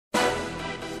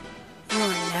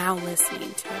now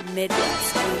listening to a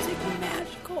Midwest music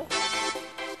magical.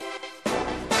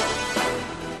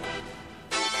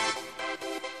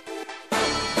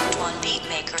 One beat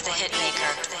maker, the hit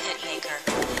maker, the hit maker.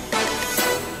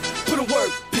 Put in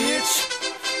work, bitch.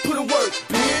 Put in work,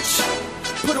 bitch.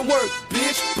 Put in work,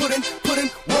 bitch. Put in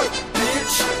work,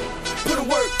 bitch. Put in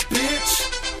work, bitch.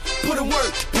 Put in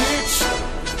work, bitch.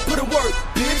 Put in work,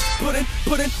 bitch.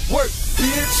 Put in work,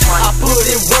 bitch. I put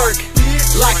in work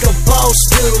like a boss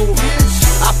do.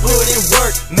 I put in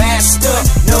work, masked up,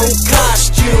 no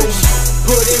costume.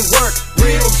 Put in work,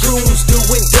 real goons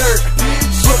doing dirt.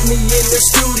 Put me in the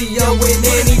studio in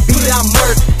any beat I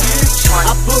murk.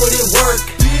 I put in work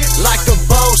like a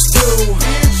boss do.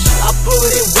 I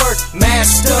put in work,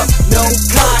 masked up, no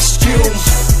costume.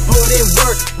 Put in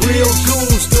work, real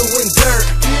goons doing dirt.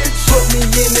 Put me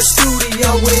in the studio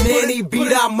in any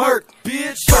beat I murk.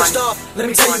 First off, let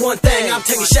me tell you one thing, I'm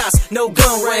taking shots, no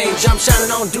gun range. I'm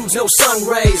shining on dudes, no sun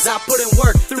rays. I put in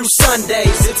work through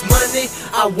Sundays. It's Monday,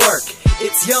 I work.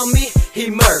 It's Yummie, he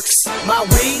murks. My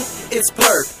weed, it's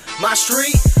purp. My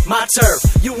street, my turf.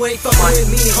 You ain't fucking with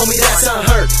me, homie, that's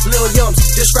unheard. Lil Yums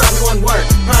Described one word.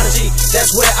 Prodigy,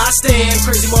 that's where I stand.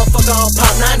 Crazy motherfucker, all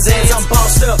pop 9 Zans. I'm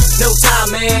bossed up, no time,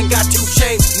 man. Got 2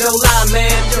 chains, no lie,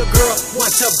 man. Your girl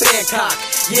went to Bangkok.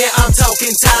 Yeah, I'm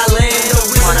talking Thailand. The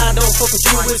reason I don't fuck with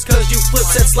you is cause you flip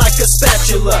sets like a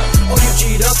spatula. Or you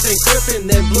G'd up and crippin,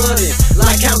 then bloodin,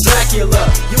 like I'm Dracula.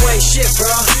 You ain't shit,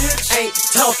 bro. Ain't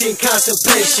talking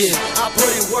constipation. I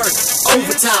put in work,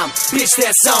 overtime, bitch,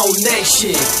 that's all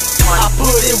nation. I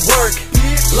put in work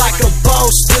like a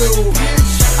boss do.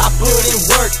 I put in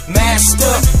work, masked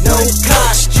up, no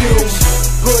costume.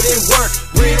 Put in work,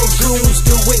 real goons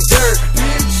doing dirt.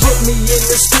 Put me in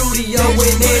the studio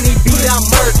in any beat I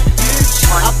murk.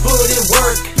 I put in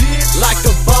work like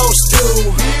a boss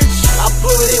do. I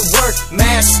put in work,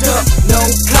 masked up, no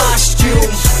costume.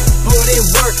 Put in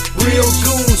work, real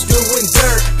goons doing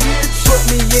dirt. Put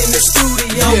me in the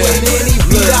studio in any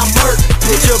beat I murk.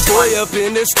 Put your boy up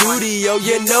in the studio,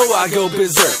 you know I go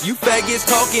berserk. You faggots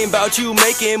talking about you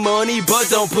making money, but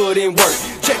don't put in work.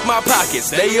 Check my pockets,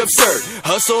 they absurd.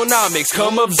 Hustlenomics,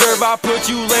 come observe. I put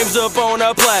you lames up on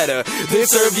a platter, then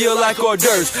serve you like hors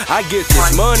d'oeuvres. I get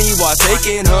this money while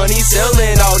taking honey,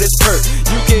 selling all this perk.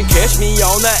 You can catch me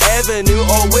on the avenue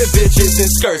or with bitches in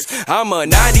skirts. I'm a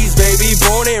 90s baby,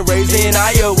 born and raised in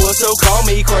Iowa, so call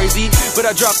me crazy, but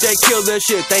I dropped that killer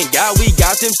shit. Thank God we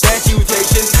got them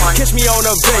statutations. Catch me on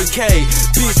a vacay,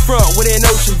 beach front with an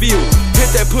ocean view.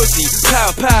 Hit that pussy,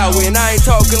 pow pow, and I ain't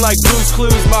talking like Blue's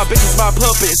Clues. My bitch is my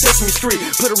puppet, Sesame Street.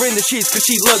 Put her in the sheets cause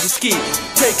she loves to ski.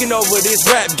 Taking over this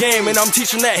rap game and I'm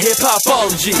teaching that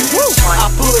hip-hopology. I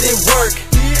put in work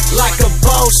like a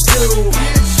boss do.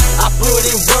 I put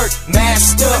in work,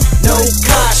 masked up, no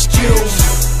costume.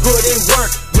 Put in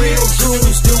work, real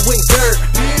goons doing dirt.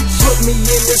 Put me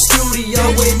in the studio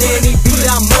in any beat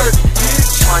I murk.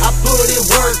 I put in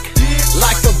work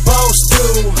like a boss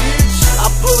do. I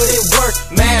put in work,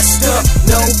 masked up,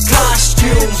 no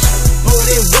costume. Put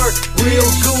in work, real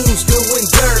goons doing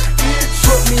dirt.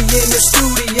 Put me in the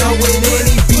studio in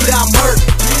any beat I murk.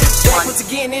 Once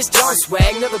again, it's joint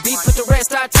swag. Never beat, put the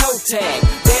rest I toe tag.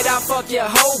 Bet I'll fuck your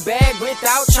whole bag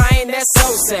without trying, that's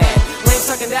so sad. Lames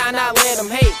tucking down, I let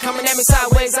them hate. Coming at me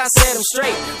sideways, I set them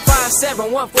straight. 5'7",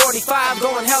 145,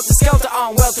 going helter skelter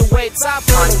on welterweights. I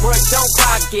put in work, don't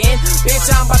clock in. Bitch,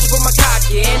 I'm about to put my cock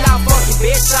in. I'll fuck you,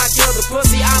 bitch, I kill the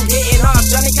pussy. I'm getting off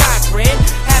Johnny Cochran.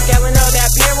 Half gallon of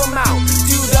that Paramount.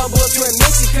 2 double twin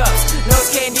mixy cups. No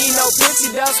candy, no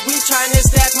pixie dust. We trying to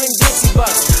stack when Dixie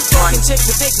bucks. Fucking chicks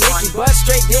with thick Mickey butts.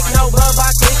 Straight dick, no love, I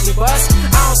quickly bust. I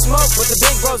don't smoke, but the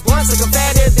big bros blunts like I'm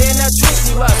fatter than a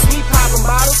Trixie bus. We poppin'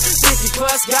 bottles, 50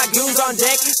 plus. Got goons on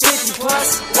deck, 50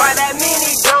 plus. Why that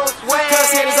many don't sweat? Cause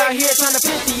haters out here trying to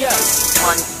 50 us.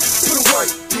 Put in work,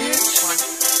 bitch.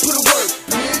 Put in work,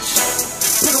 bitch.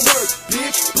 Put in work,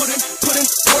 bitch. Put in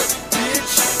work,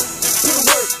 bitch. Put in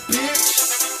work, bitch.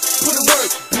 Put in work,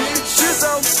 bitch.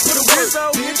 Jizzo, put in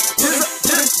work, bitch.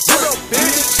 Jizzo,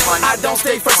 bitch. I don't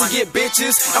stay first to get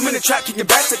bitches. I'm in the trap, kicking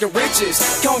back, taking riches.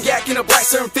 Cognac in a black,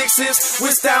 certain fixes.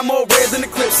 With style more red than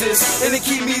eclipses. And they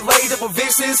keep me laid up with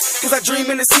vixens. Cause I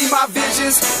dream and to see my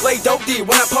visions. Lay dope deep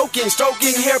when I'm poking,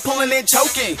 stroking, hair pulling and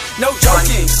choking. No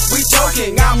joking, we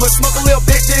joking. I'ma smoke a little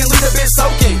bit, then leave a bit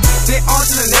soaking. Then on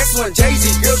to the next one,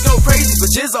 Jay-Z. Girls go crazy for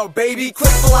Jizzo, baby.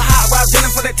 Clip full of hot rods,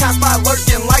 dinner for the top spot,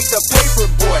 lurking like the paper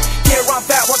boy. Can't run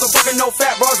fat, wasn't fucking no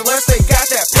fat bras unless they got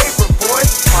that paper, boy.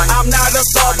 I'm not a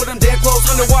star, but I'm dead close.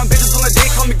 101 bitches on the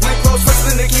dick, call me Glenn Close.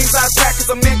 First in the king size pack, cause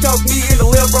some Mentos, me and the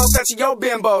lil bros touching your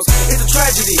bimbos. It's a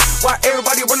tragedy, why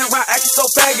everybody running around acting so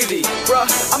faggoty. Bruh,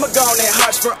 I'ma go on that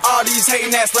hush for all these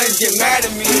hating ass lanes get mad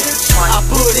at me. I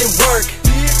put in work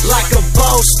like a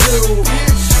boss do.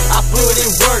 I put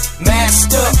in work,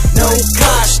 masked up, no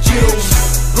costume.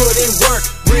 Put in work,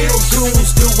 real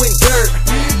goons doing dirt.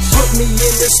 Put me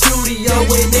in the studio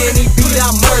and any beat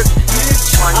I murk.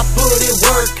 I put in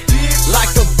work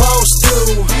like a boss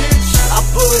do. I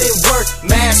put in work,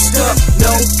 masked up,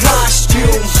 no costume.